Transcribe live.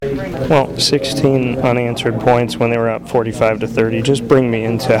Well, 16 unanswered points when they were up 45-30. Just bring me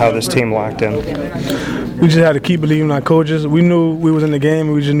into how this team locked in. We just had to keep believing in our coaches. We knew we was in the game,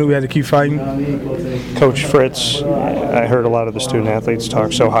 and we just knew we had to keep fighting. Coach Fritz, I heard a lot of the student athletes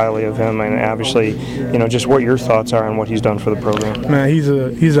talk so highly of him, and obviously, just what your thoughts are on what he's done for the program. Man, he's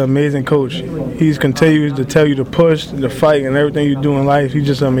an amazing coach. He's continues to tell you to push, to fight, and everything you do in life. He's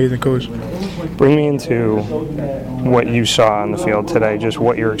just an amazing coach. Bring me into what you saw on the field today, just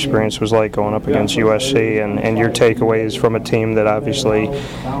what your experience was like going up against USC and your takeaways from a team that obviously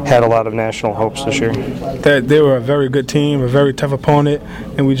had a lot of national hopes this year. That they were a very good team, a very tough opponent,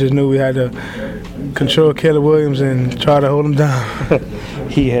 and we just knew we had to control Caleb Williams and try to hold him down.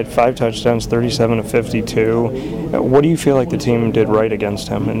 He had 5 touchdowns, 37-52. What do you feel like the team did right against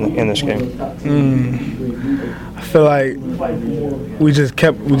him in this game? I feel like we just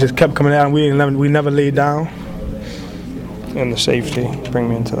kept coming out, and we never laid down. And the safety, bring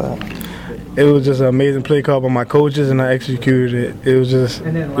me into that. It was just an amazing play call by my coaches, and I executed it. It was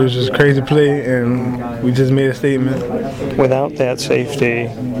just crazy play, and we just made a statement. Without that safety,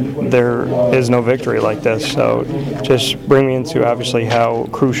 there is no victory like this. So just bring me into obviously how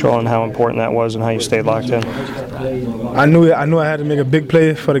crucial and how important that was and how you stayed locked in. I knew I had to make a big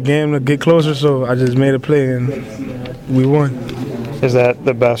play for the game to get closer, so I just made a play, and we won. Is that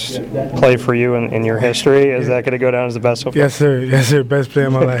the best play for you in your history? Is that going to go down as the best so far? Yes, sir. Yes, sir. Best play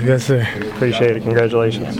of my life. Yes, sir. Appreciate it. Congratulations.